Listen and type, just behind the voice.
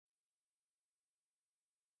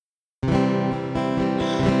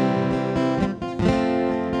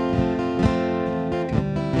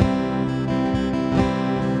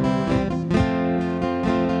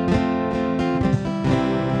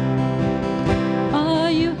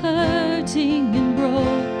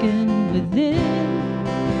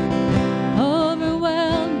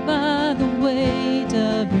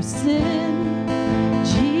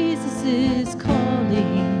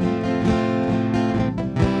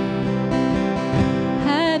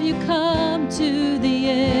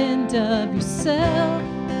yourself?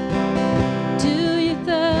 Do you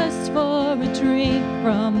thirst for a drink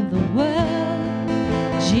from the well?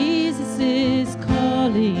 Jesus is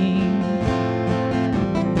calling.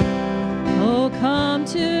 Oh, come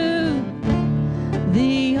to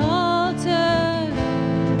the altar.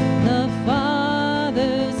 The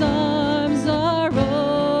Father's arms are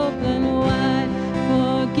open wide.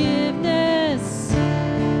 Forgiveness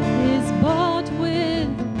is bought with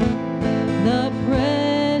the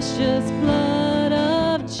precious blood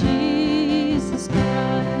of Jesus Christ.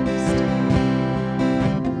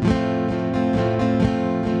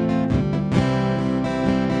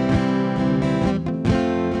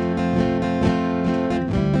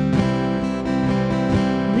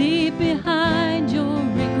 Leave behind your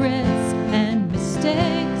regrets and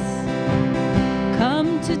mistakes.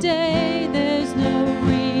 Come today, there's no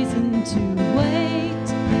reason to wait.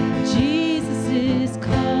 Jesus is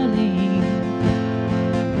calling.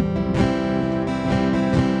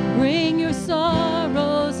 Bring your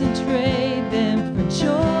sorrows and trade them for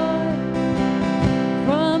joy.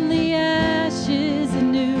 From the ashes a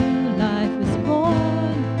new life is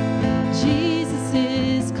born. Jesus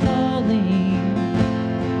is calling.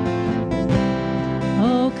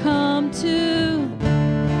 Oh, come to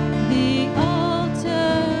the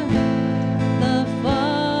altar. The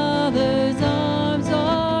Father's arms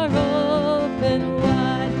are open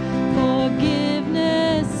wide.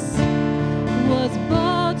 Forgiveness was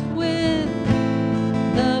bought with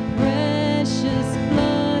the precious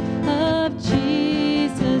blood of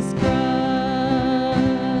Jesus Christ.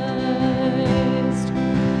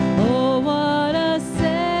 Oh, what a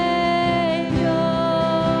Savior!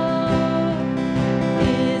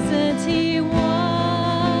 Isn't He wonderful?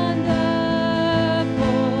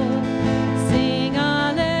 Sing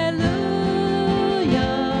hallelujah!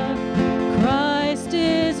 Christ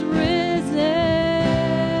is risen.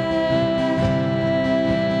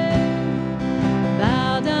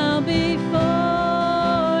 Bow down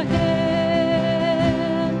before Him,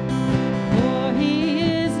 for He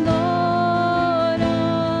is Lord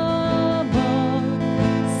of all.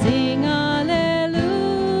 Sing hallelujah!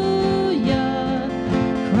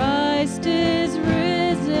 Christ is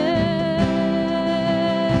risen.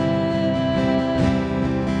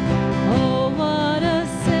 Oh, what a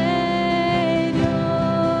Savior!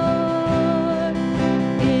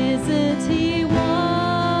 Isn't He wonderful?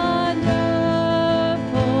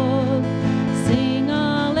 Sing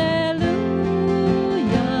hallelujah!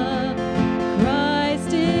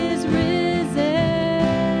 Christ is risen.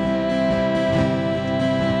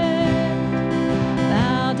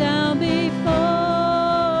 Bow down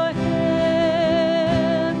before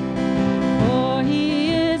Him, for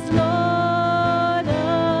He is Lord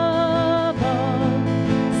of all.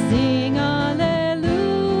 Sing hallelujah!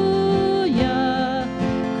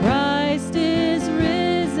 Christ is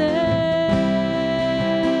risen.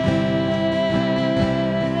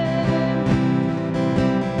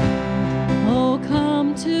 Oh,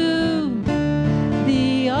 come to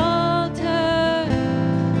the altar.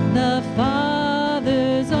 The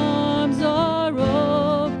Father's arms are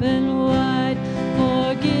open wide.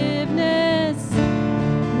 Forgiveness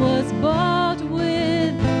was bought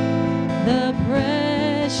with the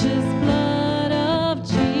precious blood of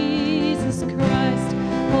Jesus Christ.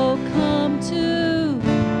 Oh, come to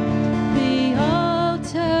the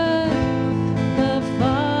altar. The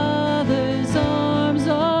Father's arms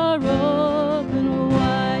are open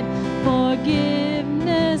wide.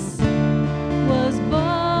 Forgiveness was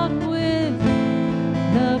bought with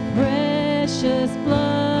the precious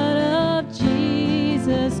blood of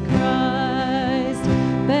Jesus Christ.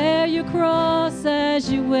 Bear your cross as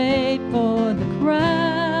you wait for the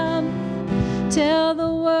crown. Tell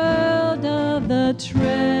the world of the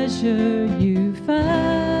treasure you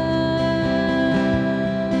found.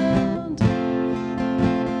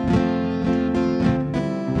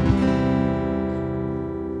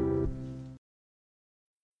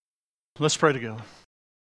 Let's pray together.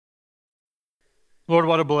 Lord,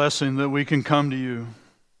 what a blessing that we can come to you.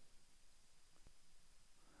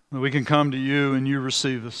 That we can come to you and you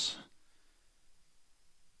receive us.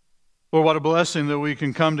 Lord, what a blessing that we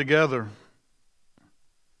can come together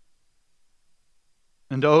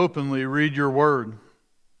and to openly read your word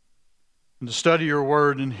and to study your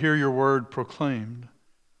word and hear your word proclaimed.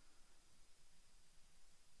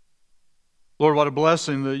 Lord, what a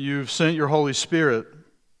blessing that you've sent your Holy Spirit.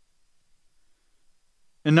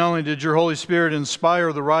 And not only did your Holy Spirit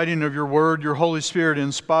inspire the writing of your word, your Holy Spirit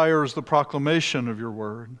inspires the proclamation of your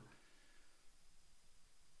word.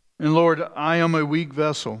 And Lord, I am a weak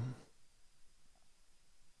vessel.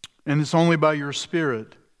 And it's only by your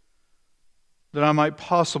Spirit that I might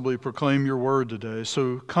possibly proclaim your word today.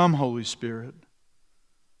 So come, Holy Spirit.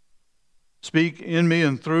 Speak in me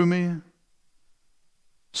and through me.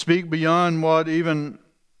 Speak beyond what even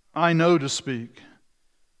I know to speak.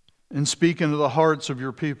 And speak into the hearts of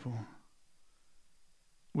your people.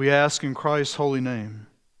 We ask in Christ's holy name.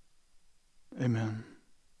 Amen.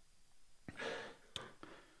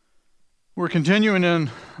 We're continuing in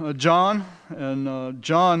John, and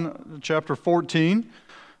John chapter 14.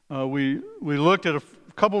 We looked at a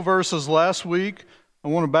couple verses last week. I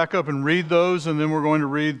want to back up and read those, and then we're going to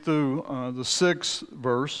read through the 6th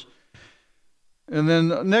verse. And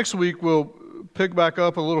then next week we'll pick back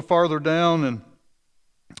up a little farther down and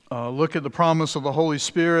look at the promise of the Holy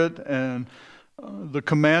Spirit and the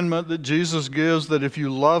commandment that Jesus gives, that if you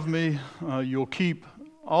love me, you'll keep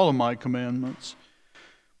all of my commandments.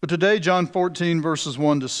 But today, John 14, verses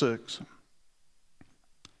 1 to 6.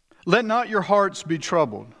 Let not your hearts be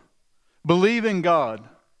troubled. Believe in God.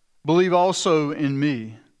 Believe also in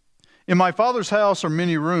me. In my Father's house are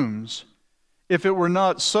many rooms. If it were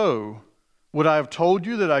not so, would I have told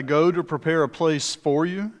you that I go to prepare a place for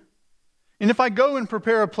you? And if I go and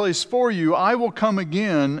prepare a place for you, I will come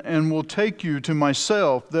again and will take you to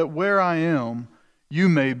myself, that where I am, you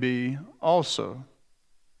may be also.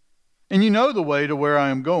 And you know the way to where I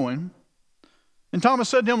am going. And Thomas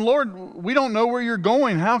said to him, Lord, we don't know where you're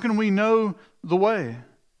going. How can we know the way?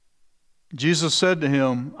 Jesus said to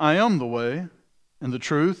him, I am the way and the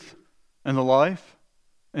truth and the life,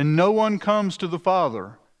 and no one comes to the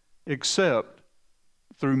Father except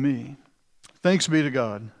through me. Thanks be to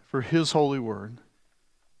God for his holy word.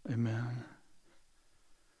 Amen.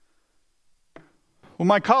 Well,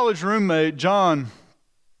 my college roommate, John,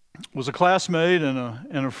 was a classmate and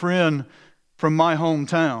a friend from my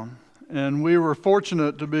hometown. And we were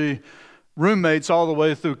fortunate to be roommates all the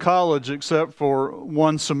way through college except for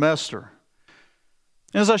one semester.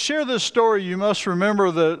 As I share this story, you must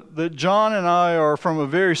remember that John and I are from a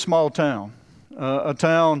very small town, a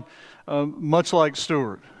town much like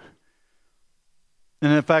Stuart.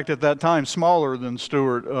 And in fact, at that time, smaller than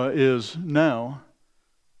Stuart is now.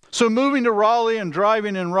 So moving to Raleigh and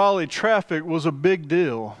driving in Raleigh traffic was a big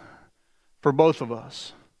deal for both of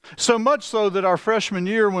us. So much so that our freshman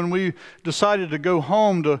year, when we decided to go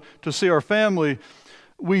home to see our family,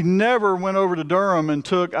 we never went over to Durham and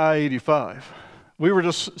took I-85. We were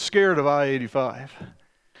just scared of I-85.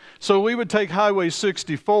 So we would take Highway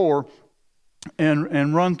 64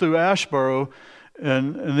 and run through Asheboro,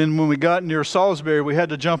 and then when we got near Salisbury, we had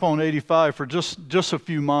to jump on 85 for just a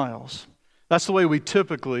few miles. That's the way we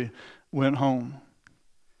typically went home.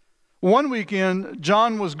 One weekend,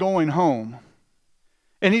 John was going home,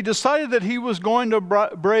 and he decided that he was going to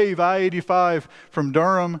brave I-85 from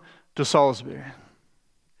Durham to Salisbury.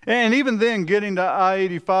 And even then, getting to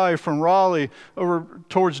I-85 from Raleigh over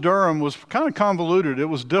towards Durham was kind of convoluted. It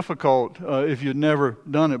was difficult if you'd never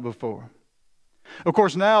done it before. Of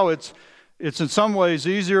course, now it's in some ways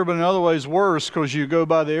easier, but in other ways worse, because you go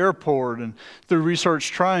by the airport and through Research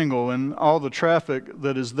Triangle and all the traffic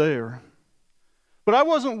that is there. But I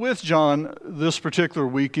wasn't with John this particular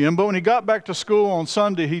weekend, but when he got back to school on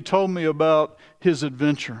Sunday, he told me about his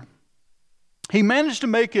adventure. He managed to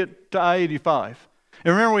make it to I-85.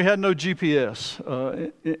 And remember, we had no GPS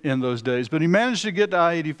in those days, but he managed to get to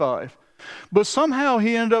I-85. But somehow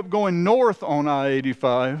he ended up going north on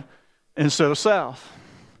I-85 instead of south.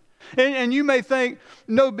 And you may think,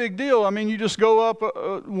 no big deal. I mean, you just go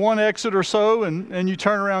up one exit or so and you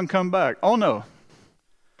turn around and come back. Oh, no.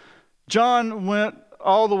 John went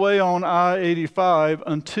all the way on I-85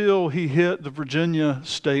 until he hit the Virginia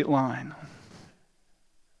state line.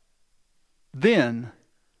 Then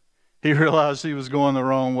he realized he was going the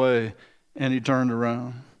wrong way, and he turned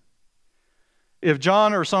around. If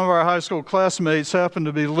John or some of our high school classmates happen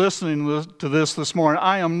to be listening to this morning,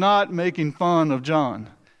 I am not making fun of John,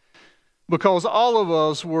 because all of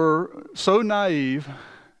us were so naive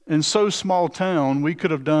and so small town, we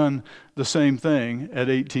could have done the same thing at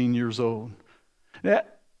 18 years old.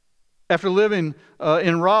 After living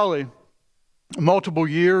in Raleigh multiple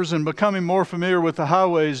years and becoming more familiar with the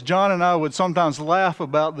highways, John and I would sometimes laugh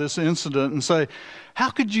about this incident and say, how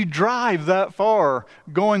could you drive that far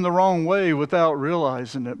going the wrong way without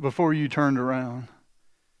realizing it before you turned around?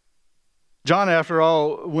 John, after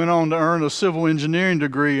all, went on to earn a civil engineering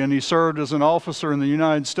degree, and he served as an officer in the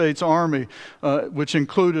United States Army, which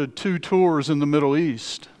included 2 tours in the Middle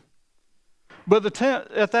East. But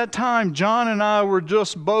at that time, John and I were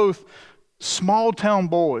just both small-town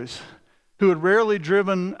boys who had rarely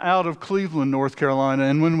driven out of Cleveland, North Carolina,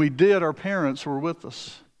 and when we did, our parents were with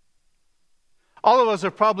us. All of us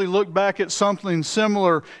have probably looked back at something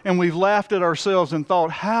similar and we've laughed at ourselves and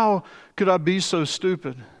thought, how could I be so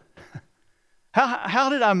stupid? How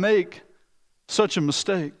did I make such a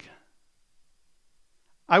mistake?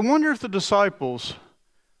 I wonder if the disciples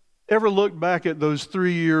ever looked back at those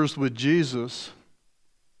 3 years with Jesus.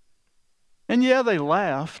 And yeah, they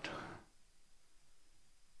laughed.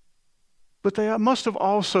 But they must have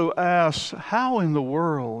also asked, how in the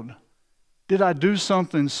world did I do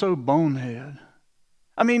something so bonehead?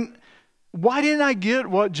 I mean, why didn't I get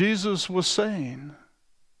what Jesus was saying?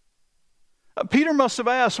 Peter must have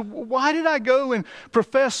asked, why did I go and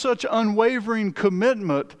profess such unwavering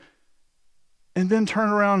commitment and then turn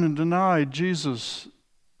around and deny Jesus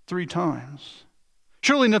 3 times?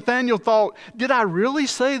 Surely Nathanael thought, did I really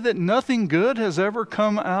say that nothing good has ever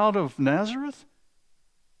come out of Nazareth?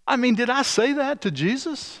 I mean, did I say that to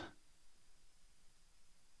Jesus?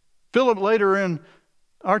 Philip later in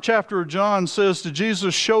our chapter of John says to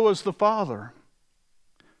Jesus, show us the Father.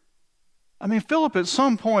 I mean, Philip at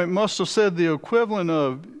some point must have said the equivalent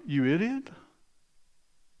of, you idiot?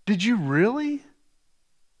 Did you really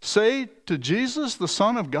say to Jesus, the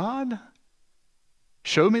Son of God,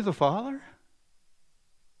 show me the Father?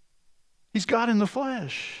 He's God in the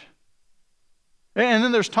flesh. And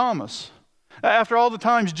then there's Thomas. After all the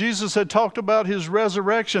times Jesus had talked about his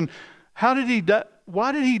resurrection, why did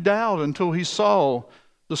he doubt until he saw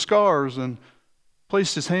the scars and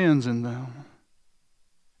placed his hands in them?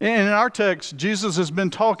 And in our text, Jesus has been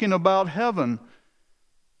talking about heaven.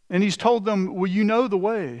 And he's told them, well, you know the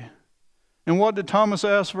way. And what did Thomas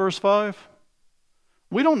ask, verse 5?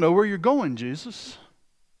 We don't know where you're going, Jesus.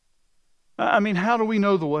 I mean, how do we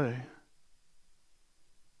know the way?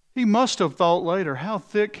 He must have thought later, how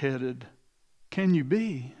thick-headed can you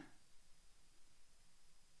be?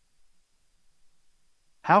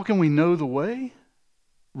 How can we know the way?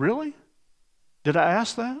 Really? Did I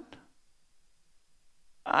ask that?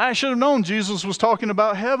 I should have known Jesus was talking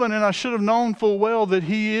about heaven, and I should have known full well that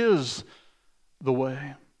he is the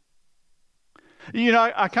way. You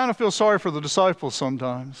know, I kind of feel sorry for the disciples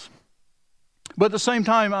sometimes. But at the same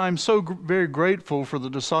time, I'm so very grateful for the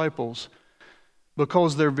disciples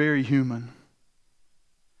because they're very human.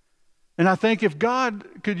 And I think if God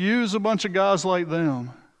could use a bunch of guys like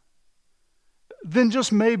them, then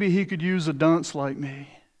just maybe he could use a dunce like me.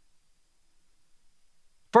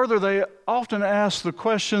 Further, they often ask the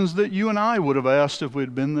questions that you and I would have asked if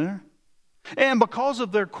we'd been there. And because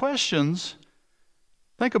of their questions,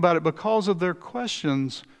 think about it, because of their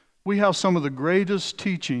questions, we have some of the greatest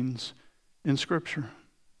teachings in Scripture.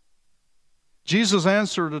 Jesus'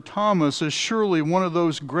 answer to Thomas is surely one of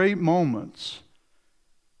those great moments,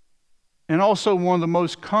 and also one of the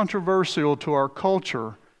most controversial to our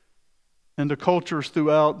culture and to cultures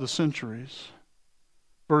throughout the centuries.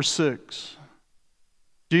 Verse 6,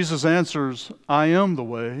 Jesus answers, I am the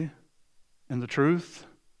way and the truth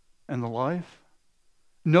and the life.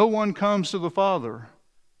 No one comes to the Father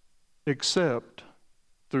except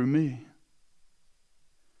through me.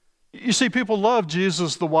 You see, people love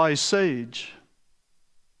Jesus, the wise sage.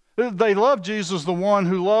 They love Jesus, the one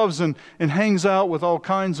who loves and hangs out with all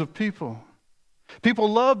kinds of people. People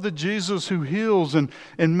love the Jesus who heals and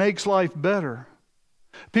makes life better.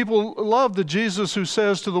 People love the Jesus who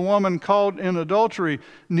says to the woman caught in adultery,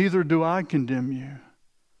 neither do I condemn you.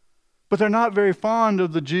 But they're not very fond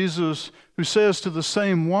of the Jesus who says to the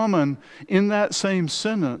same woman in that same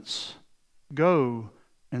sentence, go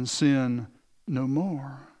and sin no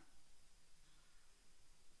more.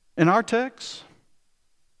 In our text,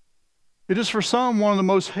 it is for some one of the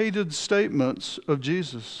most hated statements of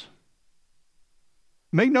Jesus.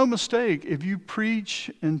 Make no mistake, if you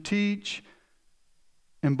preach and teach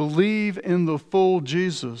and believe in the full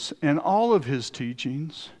Jesus and all of his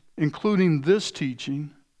teachings, including this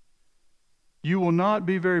teaching, you will not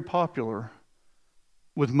be very popular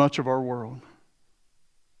with much of our world.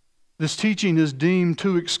 This teaching is deemed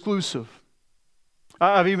too exclusive.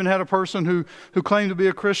 I've even had a person who claimed to be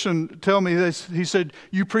a Christian tell me this. He said,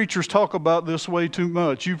 you preachers talk about this way too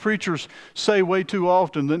much. You preachers say way too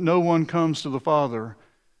often that no one comes to the Father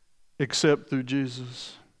except through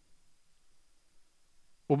Jesus.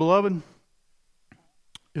 Well, beloved,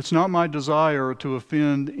 it's not my desire to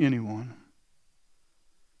offend anyone.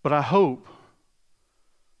 But I hope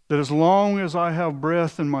that as long as I have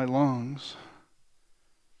breath in my lungs,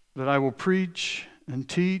 that I will preach and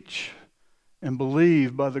teach and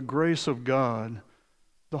believe by the grace of God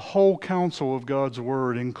the whole counsel of God's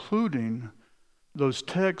Word, including those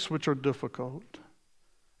texts which are difficult.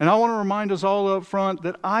 And I want to remind us all up front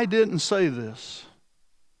that I didn't say this.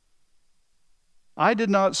 I did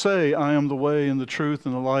not say, I am the way and the truth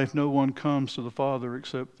and the life. No one comes to the Father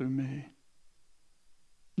except through me.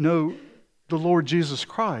 No, the Lord Jesus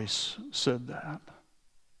Christ said that.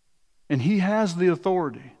 And He has the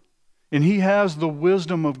authority. And He has the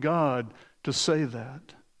wisdom of God to say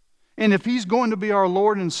that. And if He's going to be our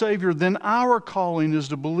Lord and Savior, then our calling is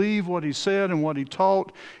to believe what He said and what He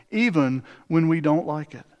taught, even when we don't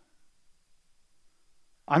like it.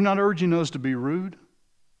 I'm not urging us to be rude.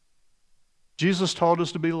 Jesus taught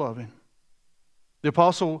us to be loving. The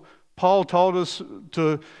Apostle Paul taught us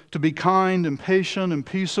to be kind and patient and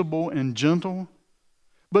peaceable and gentle.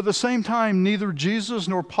 But at the same time, neither Jesus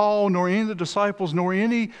nor Paul nor any of the disciples nor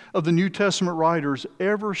any of the New Testament writers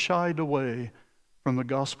ever shied away from the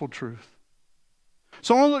gospel truth.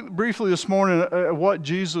 So I want to look briefly this morning at what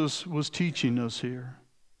Jesus was teaching us here.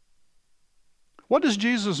 What does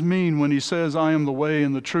Jesus mean when He says, I am the way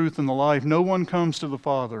and the truth and the life? No one comes to the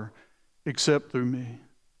Father except through me.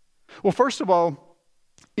 Well, first of all,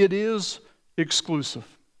 it is exclusive.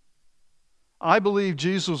 I believe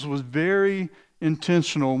Jesus was very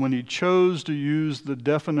intentional when He chose to use the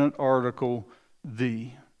definite article,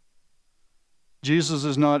 the. Jesus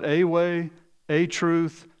is not a way, a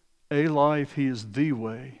truth, a life. He is the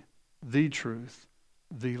way, the truth,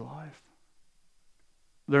 the life.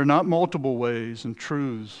 There are not multiple ways and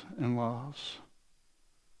truths and lives.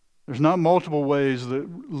 There's not multiple ways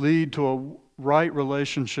that lead to a right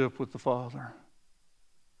relationship with the Father.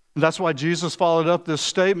 And that's why Jesus followed up this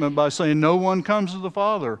statement by saying, no one comes to the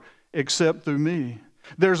Father except through me.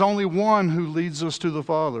 There's only one who leads us to the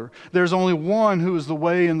Father. There's only one who is the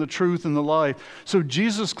way and the truth and the life. So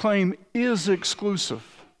Jesus' claim is exclusive.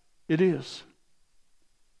 It is.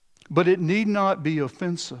 But it need not be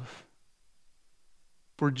offensive.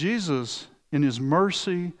 For Jesus, in His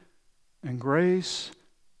mercy and grace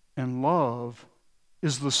and love,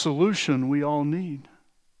 is the solution we all need.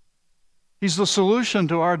 He's the solution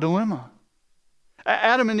to our dilemma.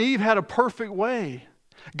 Adam and Eve had a perfect way.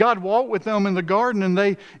 God walked with them in the garden and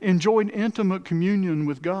they enjoyed intimate communion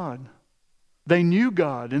with God. They knew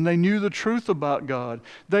God and they knew the truth about God.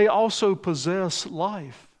 They also possessed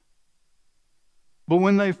life. But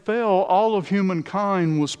when they fell, all of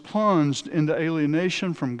humankind was plunged into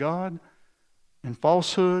alienation from God and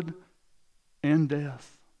falsehood and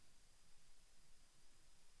death.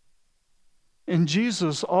 And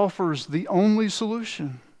Jesus offers the only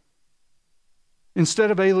solution.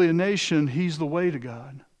 Instead of alienation, He's the way to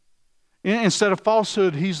God. Instead of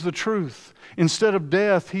falsehood, He's the truth. Instead of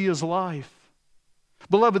death, He is life.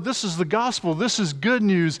 Beloved, this is the gospel. This is good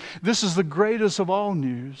news. This is the greatest of all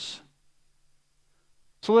news.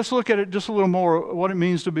 So let's look at it just a little more, what it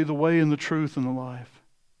means to be the way and the truth and the life.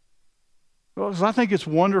 Well, I think it's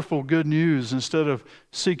wonderful good news instead of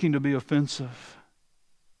seeking to be offensive.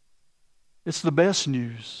 It's the best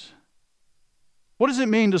news. What does it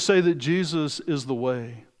mean to say that Jesus is the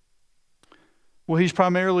way? Well, He's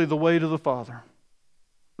primarily the way to the Father.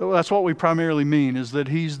 That's what we primarily mean, is that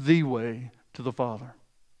He's the way to the Father.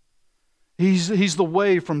 He's the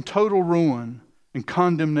way from total ruin and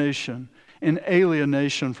condemnation and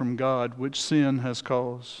alienation from God, which sin has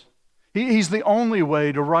caused. He's the only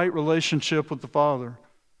way to right relationship with the Father.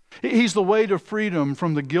 He's the way to freedom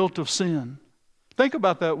from the guilt of sin. Think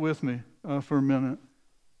about that with me for a minute.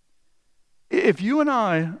 If you and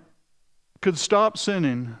I could stop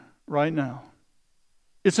sinning right now,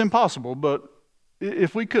 it's impossible, but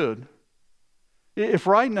if we could, if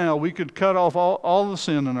right now we could cut off all the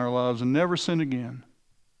sin in our lives and never sin again,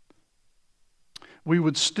 we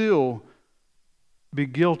would still be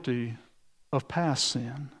guilty of past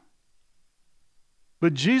sin.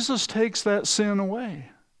 But Jesus takes that sin away.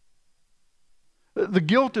 The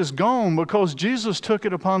guilt is gone because Jesus took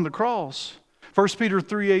it upon the cross. 1 Peter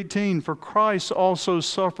 3:18, for Christ also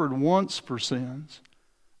suffered once for sins,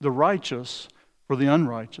 the righteous for the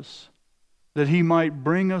unrighteous, that He might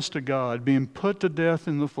bring us to God, being put to death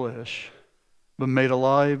in the flesh, but made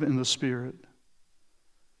alive in the Spirit.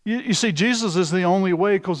 You see, Jesus is the only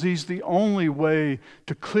way because He's the only way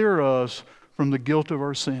to clear us from the guilt of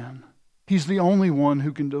our sin. He's the only one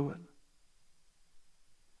who can do it.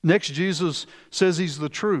 Next, Jesus says He's the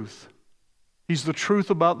truth. He's the truth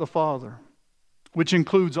about the Father, which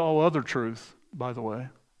includes all other truth, by the way.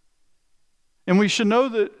 And we should know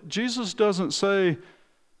that Jesus doesn't say,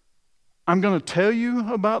 I'm going to tell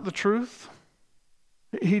you about the truth.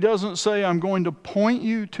 He doesn't say, I'm going to point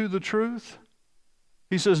you to the truth.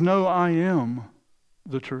 He says, no, I am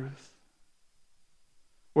the truth.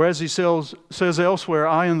 Whereas He says elsewhere,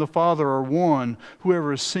 I and the Father are one.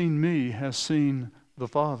 Whoever has seen me has seen the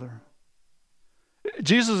Father.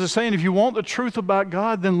 Jesus is saying, if you want the truth about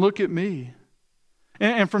God, then look at me.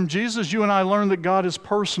 And from Jesus, you and I learn that God is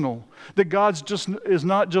personal, that God is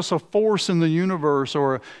not just a force in the universe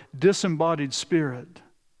or a disembodied spirit.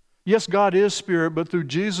 Yes, God is spirit, but through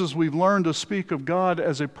Jesus we've learned to speak of God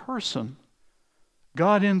as a person.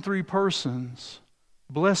 God in three persons,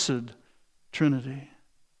 blessed Trinity.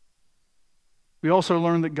 We also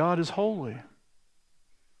learn that God is holy.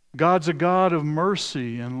 God's a God of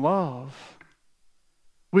mercy and love.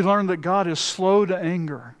 We learn that God is slow to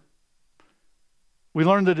anger. We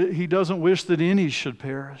learn that He doesn't wish that any should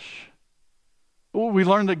perish. We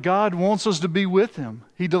learn that God wants us to be with Him.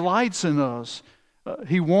 He delights in us.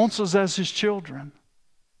 He wants us as His children.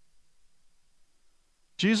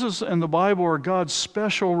 Jesus and the Bible are God's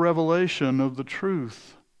special revelation of the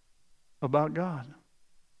truth about God.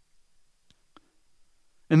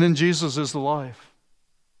 And then Jesus is the life.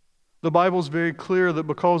 The Bible is very clear that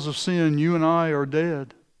because of sin, you and I are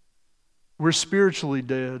dead. We're spiritually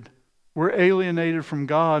dead. We're alienated from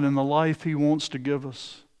God and the life He wants to give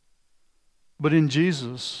us. But in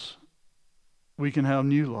Jesus, we can have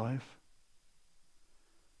new life.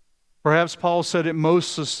 Perhaps Paul said it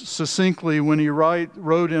most succinctly when he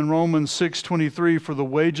wrote in Romans 6:23, "For the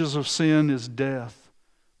wages of sin is death,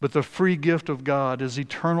 but the free gift of God is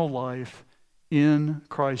eternal life in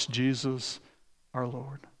Christ Jesus our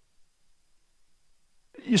Lord."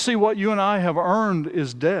 You see, what you and I have earned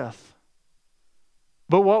is death.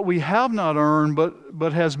 But what we have not earned,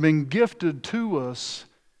 but has been gifted to us,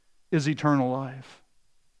 is eternal life.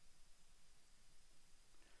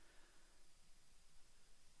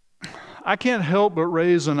 I can't help but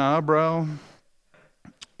raise an eyebrow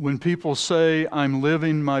when people say, "I'm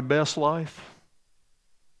living my best life."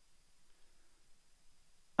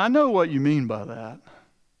 I know what you mean by that.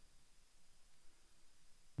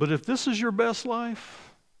 But if this is your best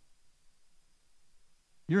life,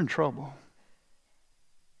 you're in trouble.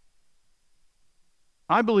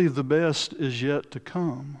 I believe the best is yet to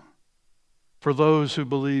come for those who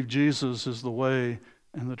believe Jesus is the way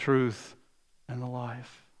and the truth and the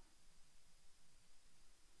life.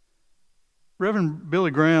 Reverend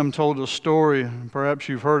Billy Graham told a story, and perhaps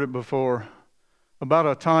you've heard it before, about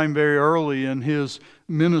a time very early in his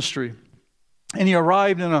ministry. And he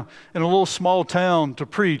arrived in a little small town to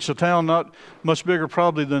preach, a town not much bigger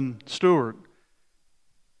probably than Stewart.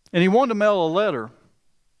 And he wanted to mail a letter.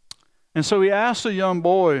 And so he asked a young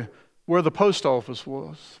boy where the post office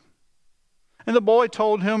was. And the boy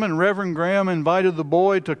told him, and Reverend Graham invited the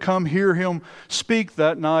boy to come hear him speak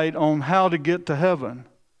that night on how to get to heaven.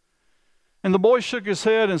 And the boy shook his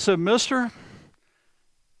head and said, "Mister,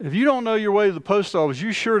 if you don't know your way to the post office,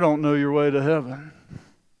 you sure don't know your way to heaven."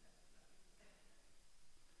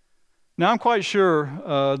 Now I'm quite sure,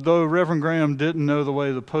 though Reverend Graham didn't know the way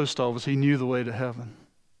to the post office, he knew the way to heaven.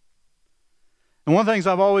 And one of the things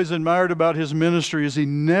I've always admired about his ministry is he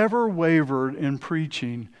never wavered in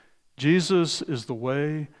preaching, Jesus is the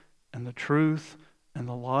way and the truth and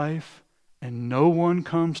the life, and no one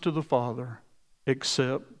comes to the Father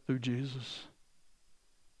except through Jesus.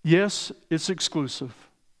 Yes, it's exclusive,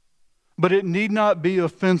 but it need not be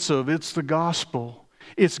offensive. It's the gospel.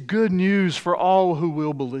 It's good news for all who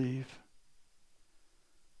will believe.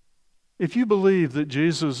 If you believe that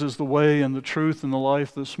Jesus is the way and the truth and the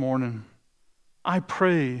life this morning, I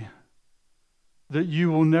pray that you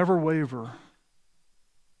will never waver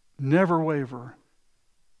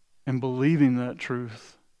in believing that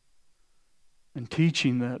truth and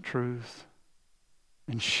teaching that truth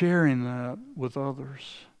and sharing that with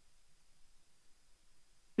others.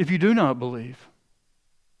 If you do not believe,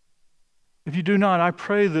 I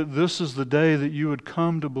pray that this is the day that you would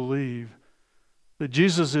come to believe that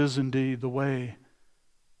Jesus is indeed the way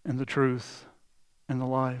and the truth and the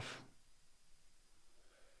life.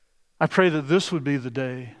 I pray that this would be the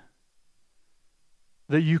day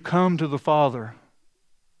that you come to the Father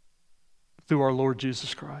through our Lord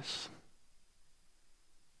Jesus Christ.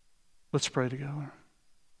 Let's pray together.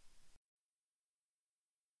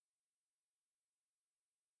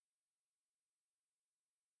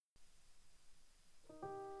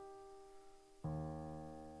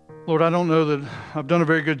 Lord, I don't know that I've done a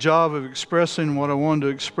very good job of expressing what I wanted to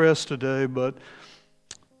express today, but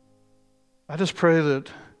I just pray that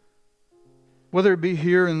whether it be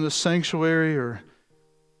here in this sanctuary or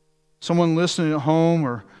someone listening at home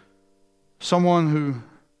or someone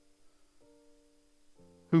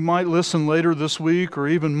who might listen later this week or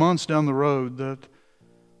even months down the road, that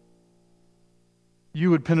you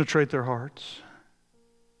would penetrate their hearts.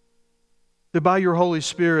 That by your Holy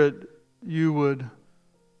Spirit you would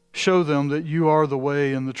show them that you are the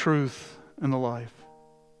way and the truth and the life.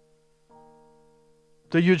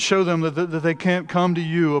 That you'd show them that they can't come to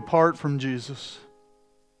you apart from Jesus.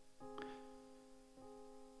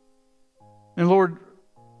 And Lord,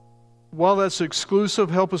 while that's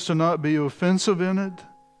exclusive, help us to not be offensive in it,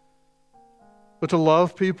 but to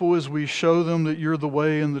love people as we show them that you're the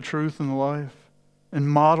way and the truth and the life, and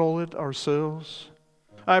model it ourselves.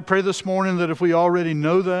 I pray this morning that if we already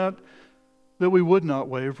know that we would not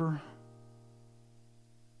waver,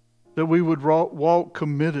 that we would walk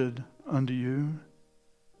committed unto you,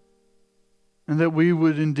 and that we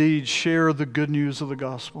would indeed share the good news of the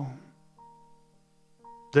gospel.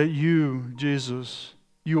 That you, Jesus,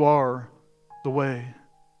 you are the way,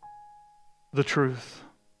 the truth,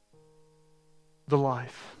 the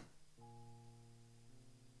life.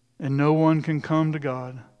 And no one can come to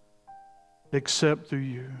God except through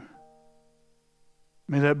you.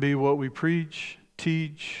 May that be what we preach,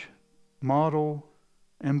 teach, model,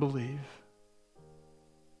 and believe.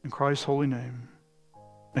 In Christ's holy name,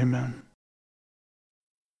 amen.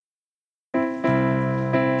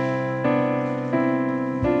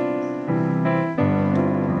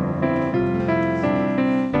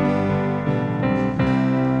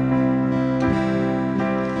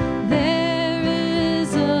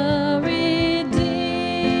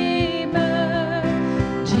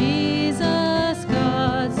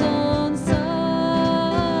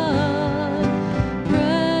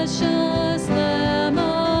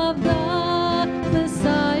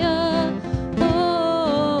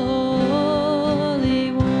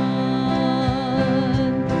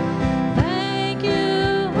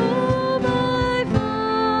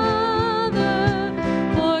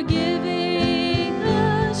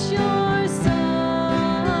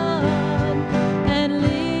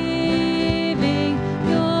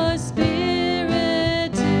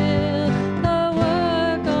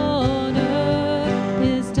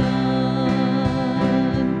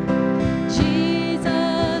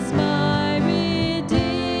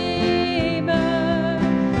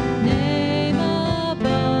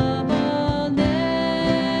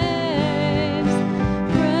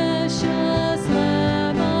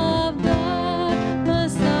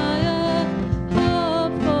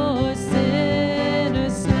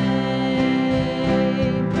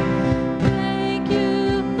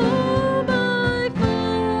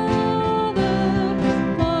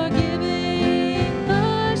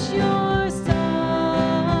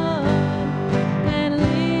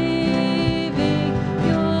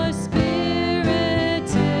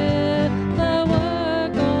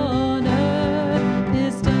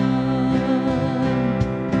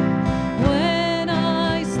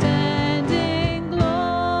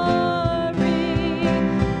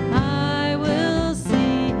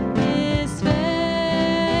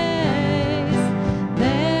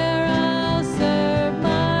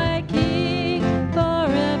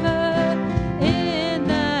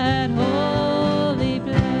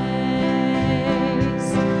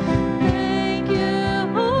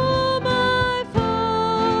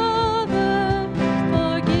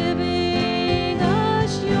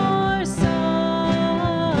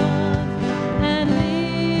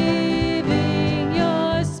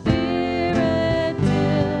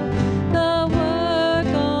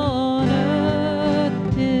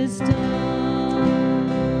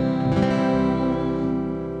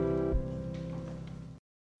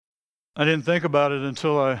 I didn't think about it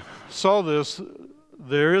until I saw this.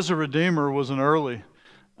 There Is a Redeemer was an early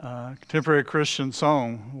contemporary Christian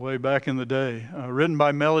song way back in the day, written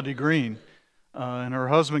by Melody Green. And her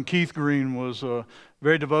husband, Keith Green, was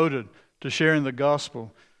very devoted to sharing the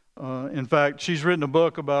gospel. In fact, she's written a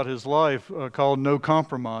book about his life called No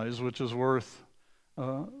Compromise, which is worth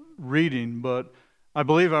reading. But I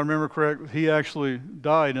believe I remember correctly, he actually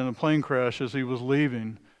died in a plane crash as he was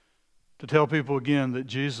leaving to tell people again that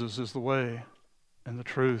Jesus is the way and the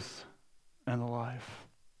truth and the life.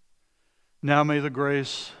 Now may the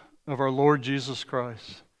grace of our Lord Jesus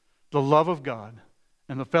Christ, the love of God,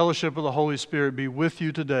 and the fellowship of the Holy Spirit be with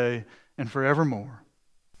you today and forevermore.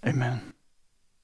 Amen.